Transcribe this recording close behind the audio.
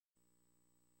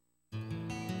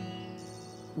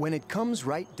When it comes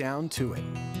right down to it,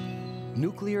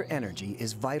 nuclear energy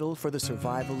is vital for the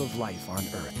survival of life on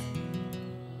Earth.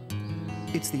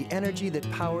 It's the energy that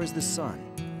powers the sun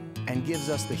and gives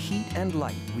us the heat and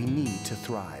light we need to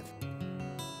thrive.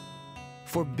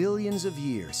 For billions of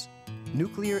years,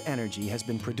 nuclear energy has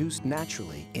been produced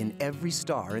naturally in every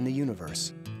star in the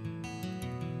universe.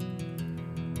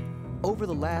 Over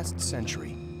the last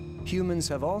century, humans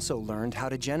have also learned how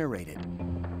to generate it,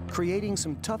 creating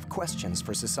some tough questions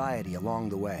for society along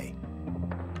the way.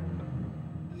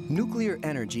 Nuclear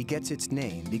energy gets its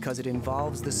name because it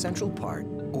involves the central part,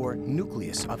 or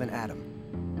nucleus, of an atom.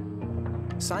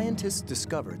 Scientists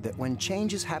discovered that when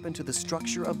changes happen to the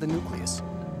structure of the nucleus,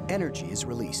 energy is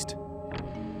released.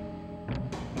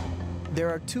 There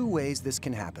are two ways this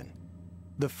can happen.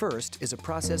 The first is a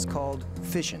process called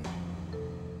fission.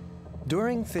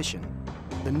 During fission,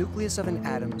 the nucleus of an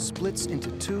atom splits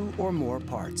into two or more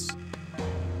parts.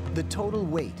 The total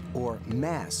weight, or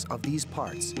mass, of these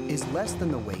parts is less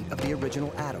than the weight of the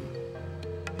original atom.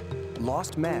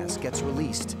 Lost mass gets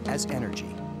released as energy.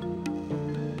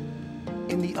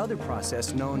 In the other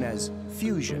process known as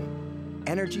fusion,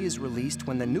 energy is released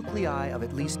when the nuclei of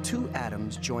at least two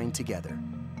atoms join together.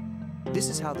 This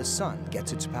is how the sun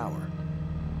gets its power.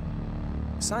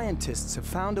 Scientists have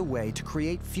found a way to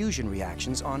create fusion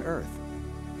reactions on Earth,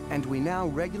 and we now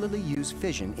regularly use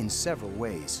fission in several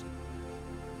ways.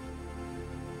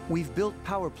 We've built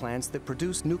power plants that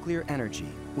produce nuclear energy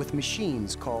with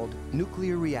machines called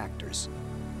nuclear reactors.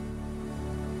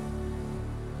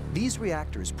 These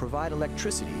reactors provide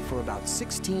electricity for about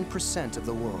 16% of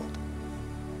the world.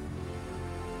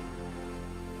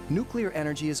 Nuclear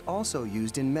energy is also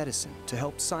used in medicine to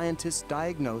help scientists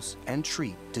diagnose and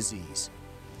treat disease.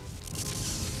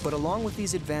 But along with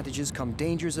these advantages come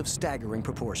dangers of staggering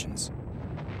proportions.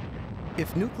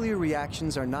 If nuclear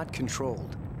reactions are not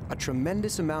controlled, a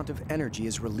tremendous amount of energy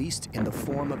is released in the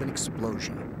form of an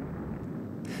explosion.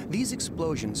 These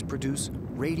explosions produce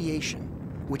radiation,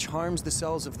 which harms the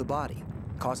cells of the body,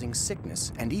 causing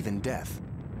sickness and even death.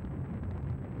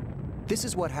 This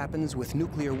is what happens with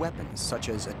nuclear weapons, such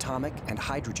as atomic and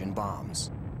hydrogen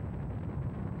bombs.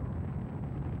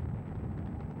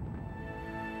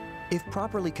 If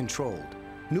properly controlled,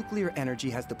 nuclear energy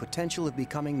has the potential of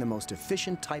becoming the most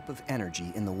efficient type of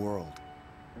energy in the world.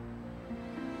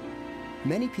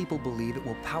 Many people believe it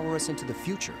will power us into the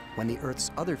future when the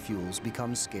Earth's other fuels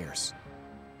become scarce.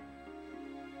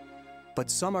 But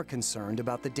some are concerned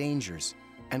about the dangers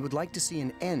and would like to see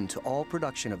an end to all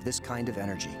production of this kind of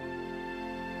energy.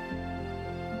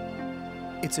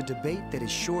 It's a debate that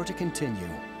is sure to continue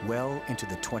well into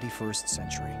the 21st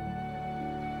century.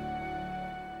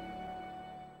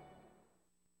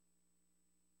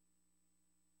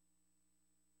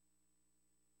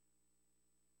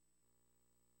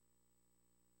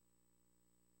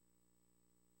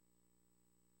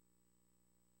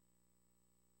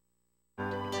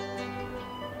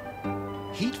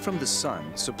 Heat from the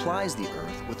sun supplies the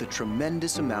Earth with a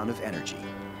tremendous amount of energy.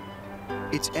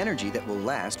 It's energy that will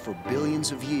last for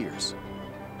billions of years.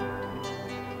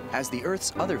 As the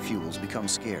Earth's other fuels become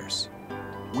scarce,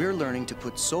 we're learning to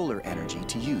put solar energy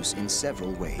to use in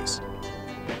several ways.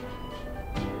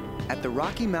 At the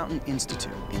Rocky Mountain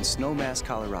Institute in Snowmass,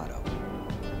 Colorado,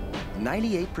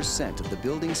 98% of the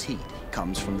building's heat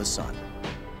comes from the sun.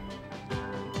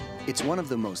 It's one of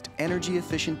the most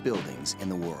energy-efficient buildings in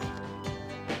the world.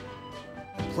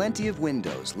 Plenty of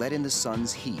windows let in the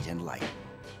sun's heat and light.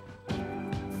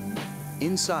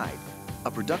 Inside,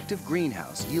 a productive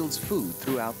greenhouse yields food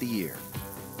throughout the year.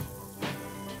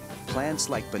 Plants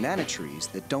like banana trees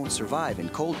that don't survive in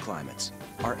cold climates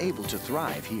are able to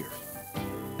thrive here.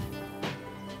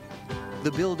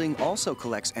 The building also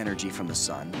collects energy from the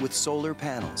sun with solar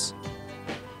panels.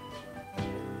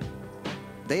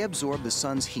 They absorb the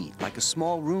sun's heat like a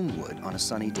small room would on a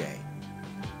sunny day.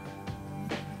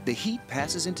 The heat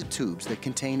passes into tubes that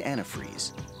contain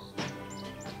antifreeze.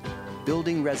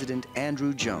 Building resident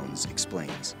Andrew Jones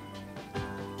explains.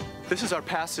 This is our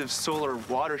passive solar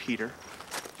water heater.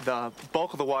 The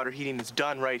bulk of the water heating is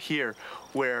done right here,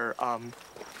 where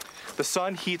the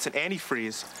sun heats an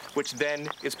antifreeze, which then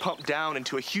is pumped down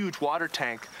into a huge water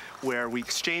tank where we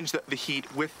exchange the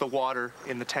heat with the water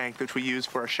in the tank, which we use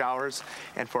for our showers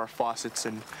and for our faucets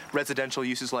and residential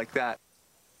uses like that.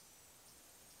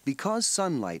 Because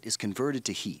sunlight is converted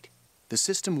to heat, the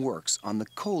system works on the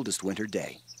coldest winter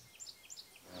day.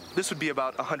 This would be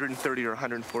about 130 or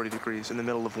 140 degrees in the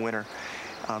middle of winter.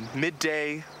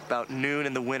 Midday, about noon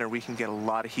in the winter, we can get a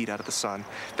lot of heat out of the sun.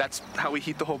 That's how we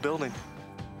heat the whole building.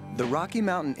 The Rocky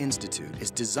Mountain Institute is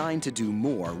designed to do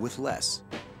more with less.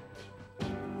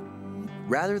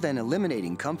 Rather than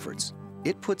eliminating comforts,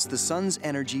 it puts the sun's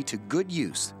energy to good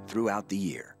use throughout the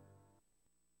year.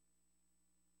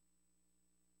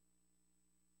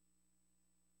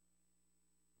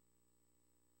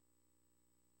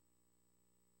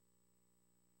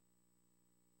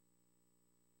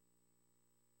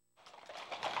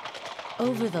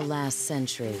 Over the last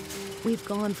century, we've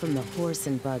gone from the horse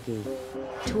and buggy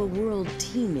to a world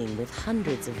teeming with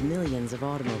hundreds of millions of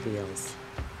automobiles.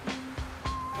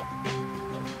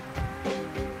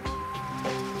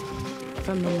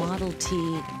 From the Model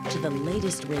T to the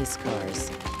latest race cars,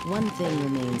 one thing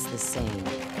remains the same: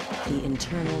 the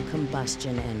internal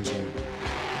combustion engine.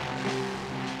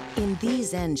 In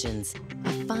these engines,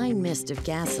 a fine mist of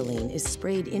gasoline is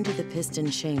sprayed into the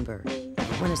piston chamber.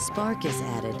 When a spark is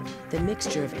added, the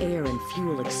mixture of air and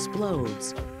fuel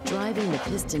explodes, driving the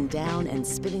piston down and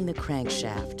spinning the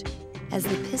crankshaft. As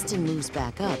the piston moves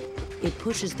back up, it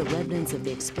pushes the remnants of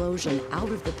the explosion out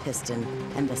of the piston,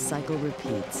 and the cycle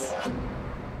repeats.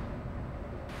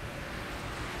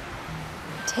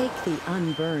 Take the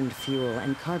unburned fuel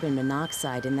and carbon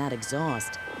monoxide in that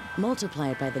exhaust, multiply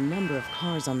it by the number of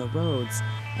cars on the roads,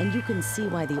 and you can see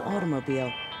why the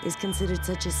automobile is considered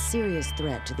such a serious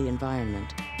threat to the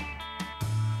environment.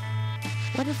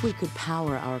 What if we could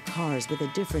power our cars with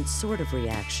a different sort of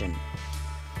reaction?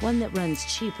 One that runs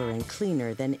cheaper and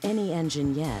cleaner than any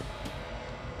engine yet.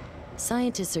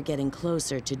 Scientists are getting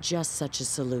closer to just such a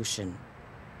solution.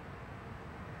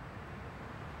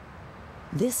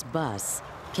 This bus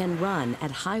can run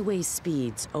at highway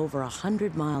speeds over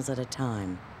 100 miles at a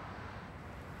time.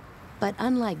 But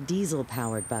unlike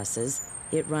diesel-powered buses,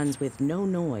 it runs with no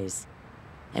noise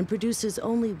and produces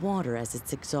only water as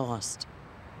its exhaust.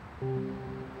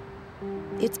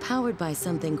 It's powered by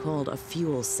something called a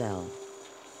fuel cell.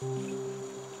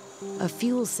 A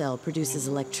fuel cell produces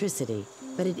electricity,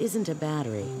 but it isn't a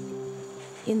battery.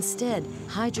 Instead,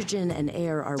 hydrogen and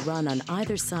air are run on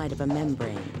either side of a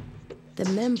membrane. The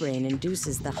membrane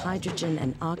induces the hydrogen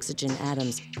and oxygen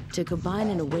atoms to combine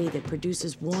in a way that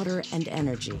produces water and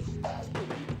energy.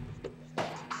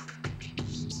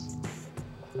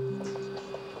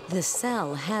 The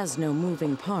cell has no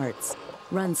moving parts,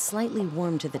 runs slightly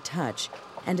warm to the touch,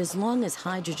 and as long as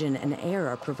hydrogen and air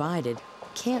are provided,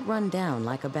 can't run down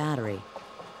like a battery.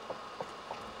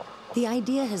 The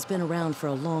idea has been around for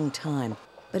a long time,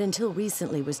 but until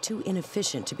recently was too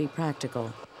inefficient to be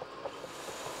practical.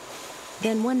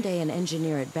 Then one day an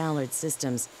engineer at Ballard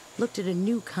Systems looked at a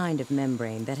new kind of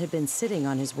membrane that had been sitting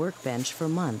on his workbench for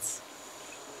months.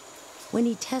 When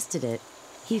he tested it,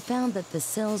 he found that the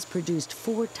cells produced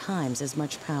 4 times as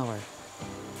much power.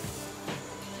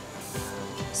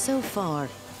 So far,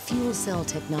 fuel cell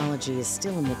technology is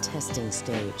still in the testing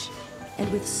stage.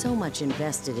 And with so much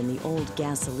invested in the old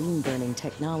gasoline-burning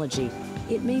technology,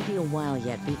 it may be a while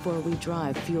yet before we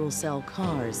drive fuel cell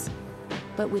cars.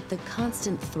 But with the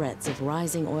constant threats of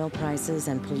rising oil prices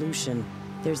and pollution,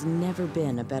 there's never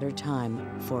been a better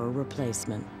time for a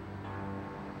replacement.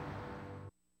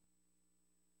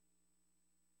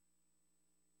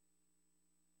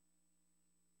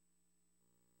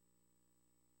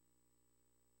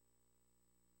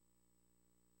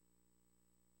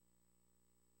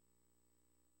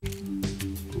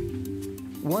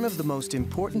 One of the most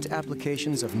important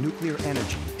applications of nuclear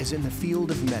energy is in the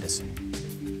field of medicine.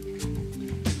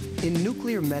 In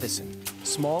nuclear medicine,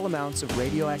 small amounts of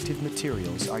radioactive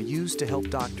materials are used to help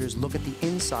doctors look at the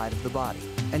inside of the body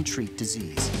and treat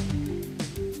disease.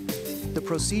 The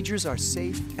procedures are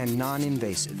safe and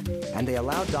non-invasive, and they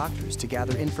allow doctors to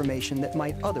gather information that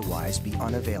might otherwise be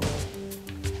unavailable.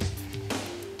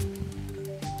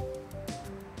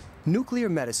 Nuclear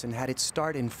medicine had its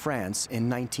start in France in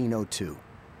 1902,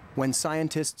 when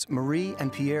scientists Marie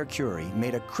and Pierre Curie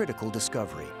made a critical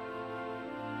discovery.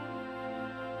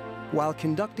 While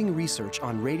conducting research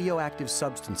on radioactive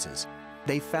substances,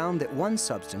 they found that one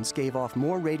substance gave off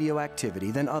more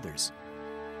radioactivity than others.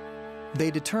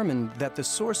 They determined that the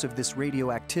source of this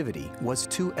radioactivity was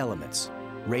 2 elements,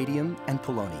 radium and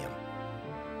polonium.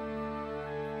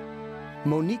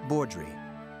 Monique Baudry,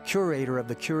 curator of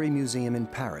the Curie Museum in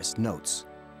Paris, notes,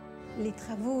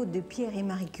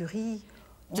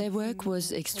 their work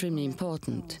was extremely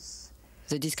important.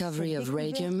 The discovery of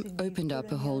radium opened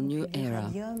up a whole new era.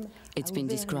 It's been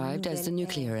described as the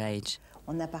nuclear age.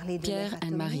 Pierre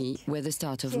and Marie were the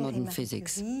start of modern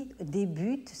physics.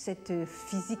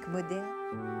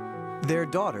 Their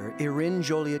daughter, Irene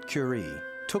Joliot-Curie,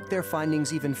 took their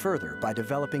findings even further by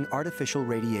developing artificial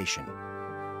radiation.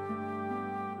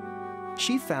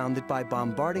 She found that by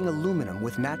bombarding aluminum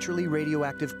with naturally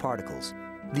radioactive particles,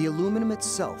 the aluminum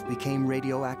itself became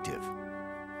radioactive.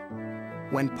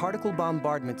 When particle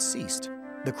bombardment ceased,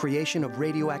 the creation of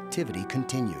radioactivity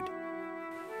continued.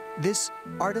 This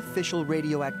artificial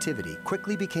radioactivity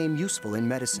quickly became useful in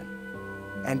medicine,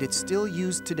 and it's still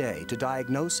used today to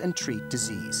diagnose and treat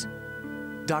disease.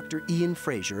 Dr. Ian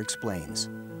Fraser explains.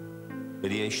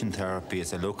 Radiation therapy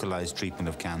is a localized treatment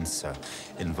of cancer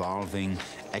involving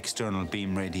external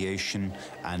beam radiation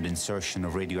and insertion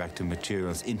of radioactive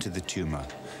materials into the tumor.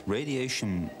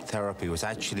 Radiation therapy was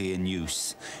actually in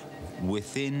use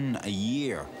within a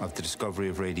year of the discovery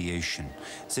of radiation.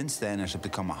 Since then, it has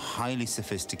become a highly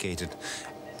sophisticated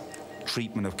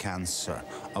treatment of cancer.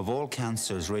 Of all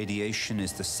cancers, radiation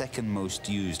is the second most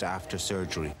used after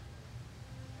surgery.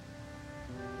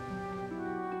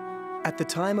 At the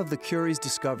time of the Curie's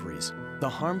discoveries, the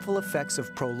harmful effects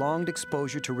of prolonged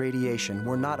exposure to radiation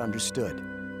were not understood.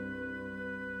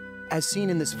 As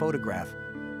seen in this photograph,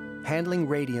 handling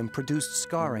radium produced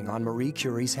scarring on Marie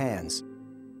Curie's hands.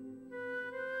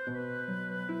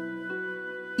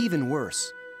 Even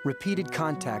worse, repeated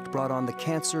contact brought on the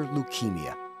cancer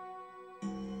leukemia.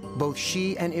 Both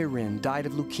she and Irene died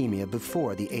of leukemia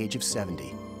before the age of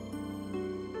 70.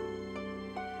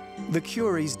 The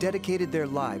Curies dedicated their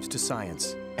lives to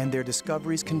science, and their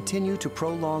discoveries continue to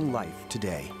prolong life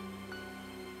today.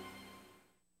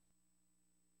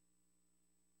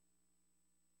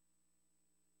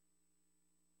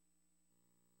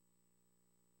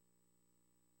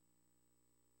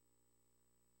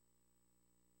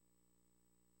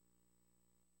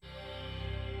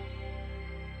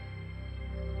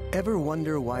 Ever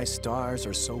wonder why stars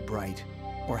are so bright,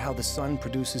 or how the sun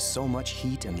produces so much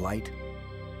heat and light?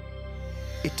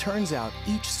 It turns out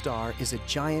each star is a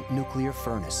giant nuclear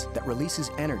furnace that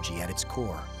releases energy at its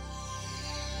core.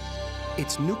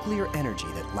 It's nuclear energy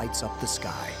that lights up the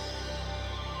sky.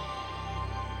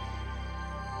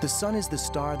 The sun is the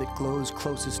star that glows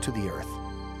closest to the Earth.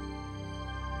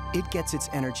 It gets its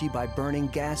energy by burning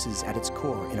gases at its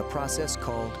core in a process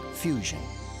called fusion.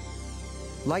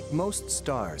 Like most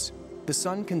stars, the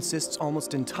sun consists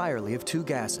almost entirely of two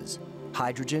gases,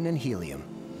 hydrogen and helium.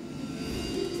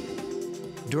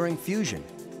 During fusion,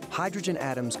 hydrogen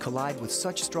atoms collide with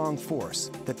such strong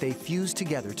force that they fuse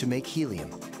together to make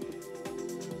helium.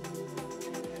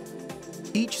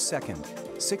 Each second,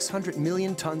 600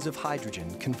 million tons of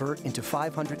hydrogen convert into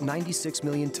 596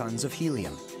 million tons of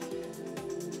helium.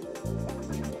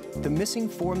 The missing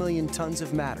 4 million tons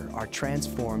of matter are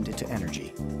transformed into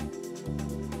energy.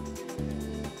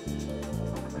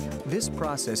 This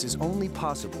process is only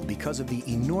possible because of the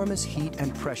enormous heat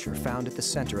and pressure found at the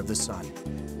center of the sun.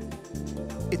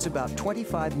 It's about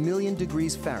 25 million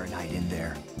degrees Fahrenheit in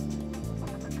there.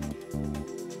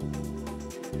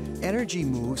 Energy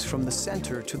moves from the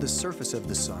center to the surface of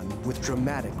the sun with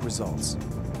dramatic results.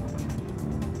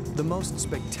 The most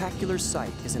spectacular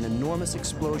sight is an enormous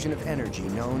explosion of energy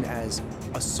known as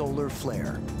a solar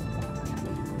flare.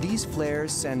 These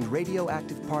flares send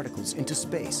radioactive particles into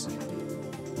space,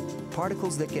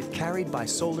 particles that get carried by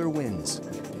solar winds.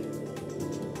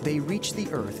 They reach the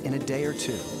Earth in a day or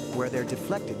two, where they're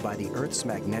deflected by the Earth's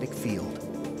magnetic field.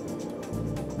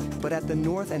 But at the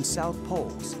North and South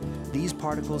poles, these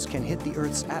particles can hit the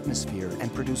Earth's atmosphere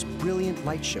and produce brilliant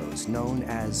light shows known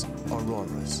as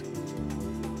auroras.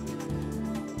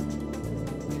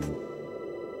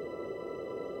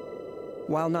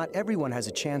 While not everyone has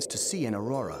a chance to see an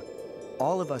aurora,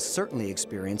 all of us certainly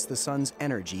experience the sun's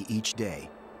energy each day.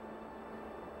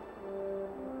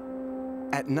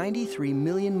 At 93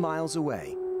 million miles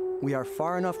away, we are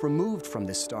far enough removed from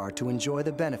this star to enjoy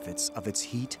the benefits of its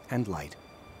heat and light.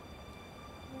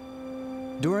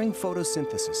 During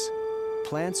photosynthesis,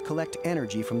 plants collect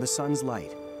energy from the sun's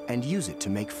light and use it to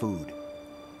make food.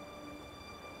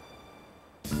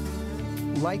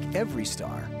 Like every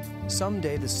star,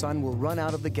 someday the sun will run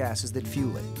out of the gases that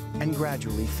fuel it and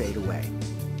gradually fade away.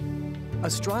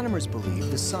 Astronomers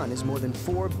believe the sun is more than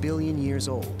 4 billion years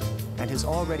old and has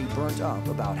already burnt up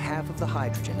about half of the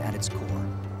hydrogen at its core.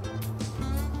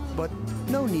 But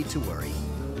no need to worry.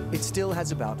 It still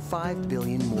has about 5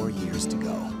 billion more years to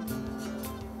go.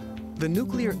 The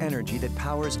nuclear energy that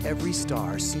powers every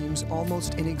star seems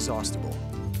almost inexhaustible,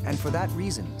 and for that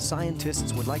reason,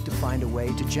 scientists would like to find a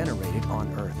way to generate it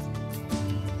on Earth.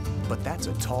 But that's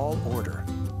a tall order.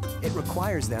 It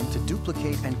requires them to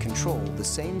duplicate and control the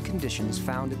same conditions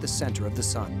found at the center of the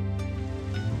sun.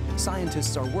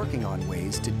 Scientists are working on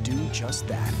ways to do just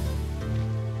that.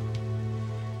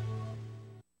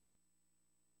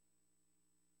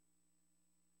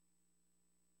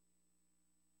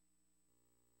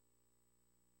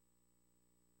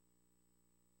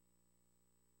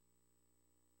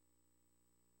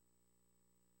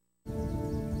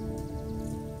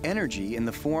 Energy in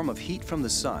the form of heat from the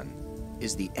sun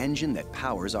is the engine that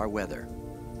powers our weather.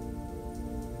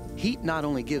 Heat not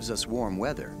only gives us warm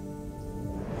weather,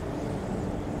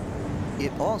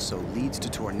 it also leads to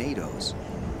tornadoes,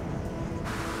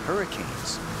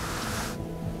 hurricanes,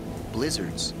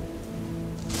 blizzards,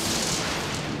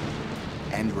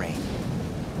 and rain.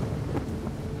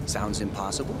 Sounds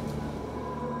impossible?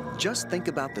 Just think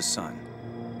about the sun.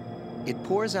 It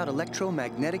pours out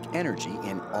electromagnetic energy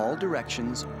in all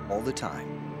directions all the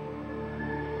time.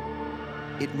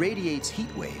 It radiates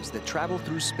heat waves that travel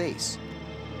through space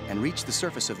and reach the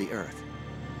surface of the Earth.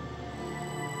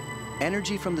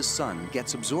 Energy from the sun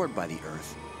gets absorbed by the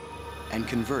Earth and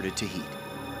converted to heat.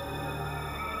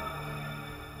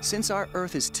 Since our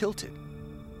Earth is tilted,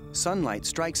 sunlight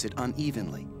strikes it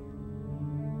unevenly.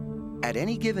 At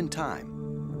any given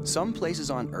time, some places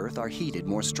on Earth are heated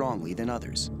more strongly than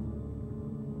others.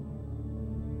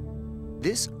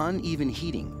 This uneven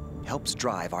heating helps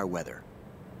drive our weather.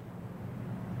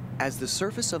 As the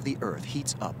surface of the Earth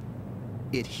heats up,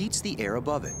 it heats the air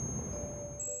above it.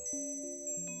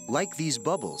 Like these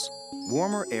bubbles,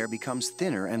 warmer air becomes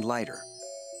thinner and lighter,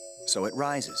 so it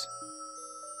rises.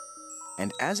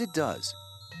 And as it does,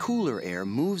 cooler air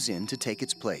moves in to take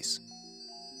its place.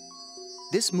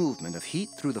 This movement of heat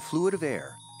through the fluid of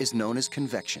air is known as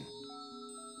convection.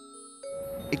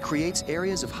 It creates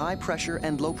areas of high pressure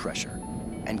and low pressure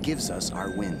and gives us our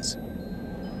winds,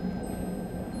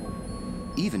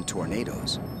 even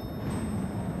tornadoes.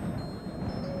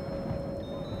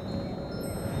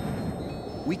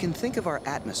 We can think of our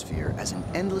atmosphere as an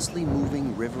endlessly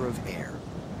moving river of air,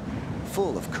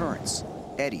 full of currents,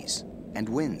 eddies, and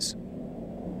winds.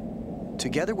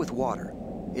 Together with water,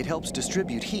 it helps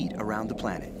distribute heat around the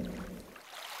planet.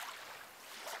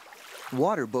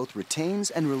 Water both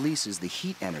retains and releases the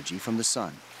heat energy from the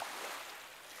sun.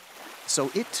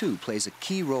 So it too plays a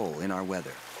key role in our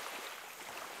weather.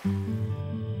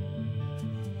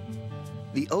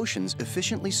 The oceans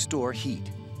efficiently store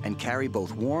heat and carry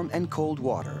both warm and cold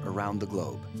water around the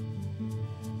globe.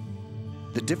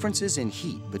 The differences in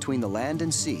heat between the land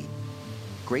and sea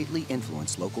greatly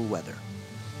influence local weather.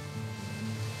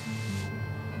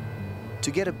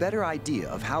 To get a better idea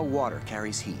of how water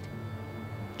carries heat,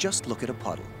 just look at a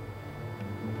puddle.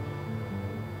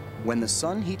 When the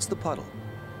sun heats the puddle,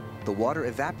 the water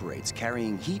evaporates,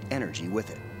 carrying heat energy with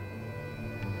it.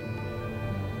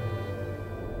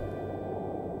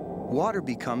 Water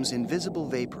becomes invisible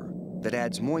vapor that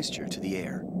adds moisture to the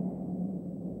air.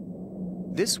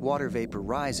 This water vapor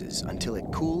rises until it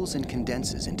cools and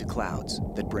condenses into clouds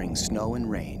that bring snow and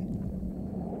rain.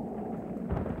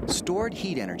 Stored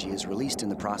heat energy is released in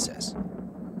the process,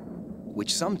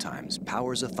 which sometimes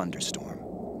powers a thunderstorm.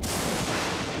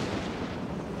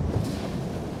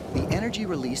 The energy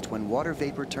released when water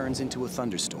vapor turns into a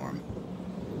thunderstorm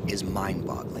is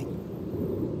mind-boggling.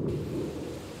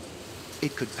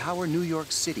 It could power New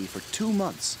York City for 2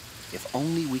 months if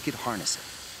only we could harness it.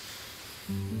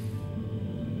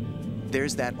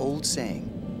 There's that old saying,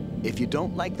 if you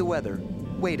don't like the weather,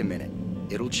 wait a minute,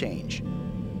 it'll change.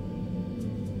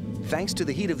 Thanks to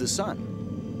the heat of the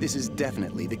sun, this is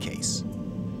definitely the case.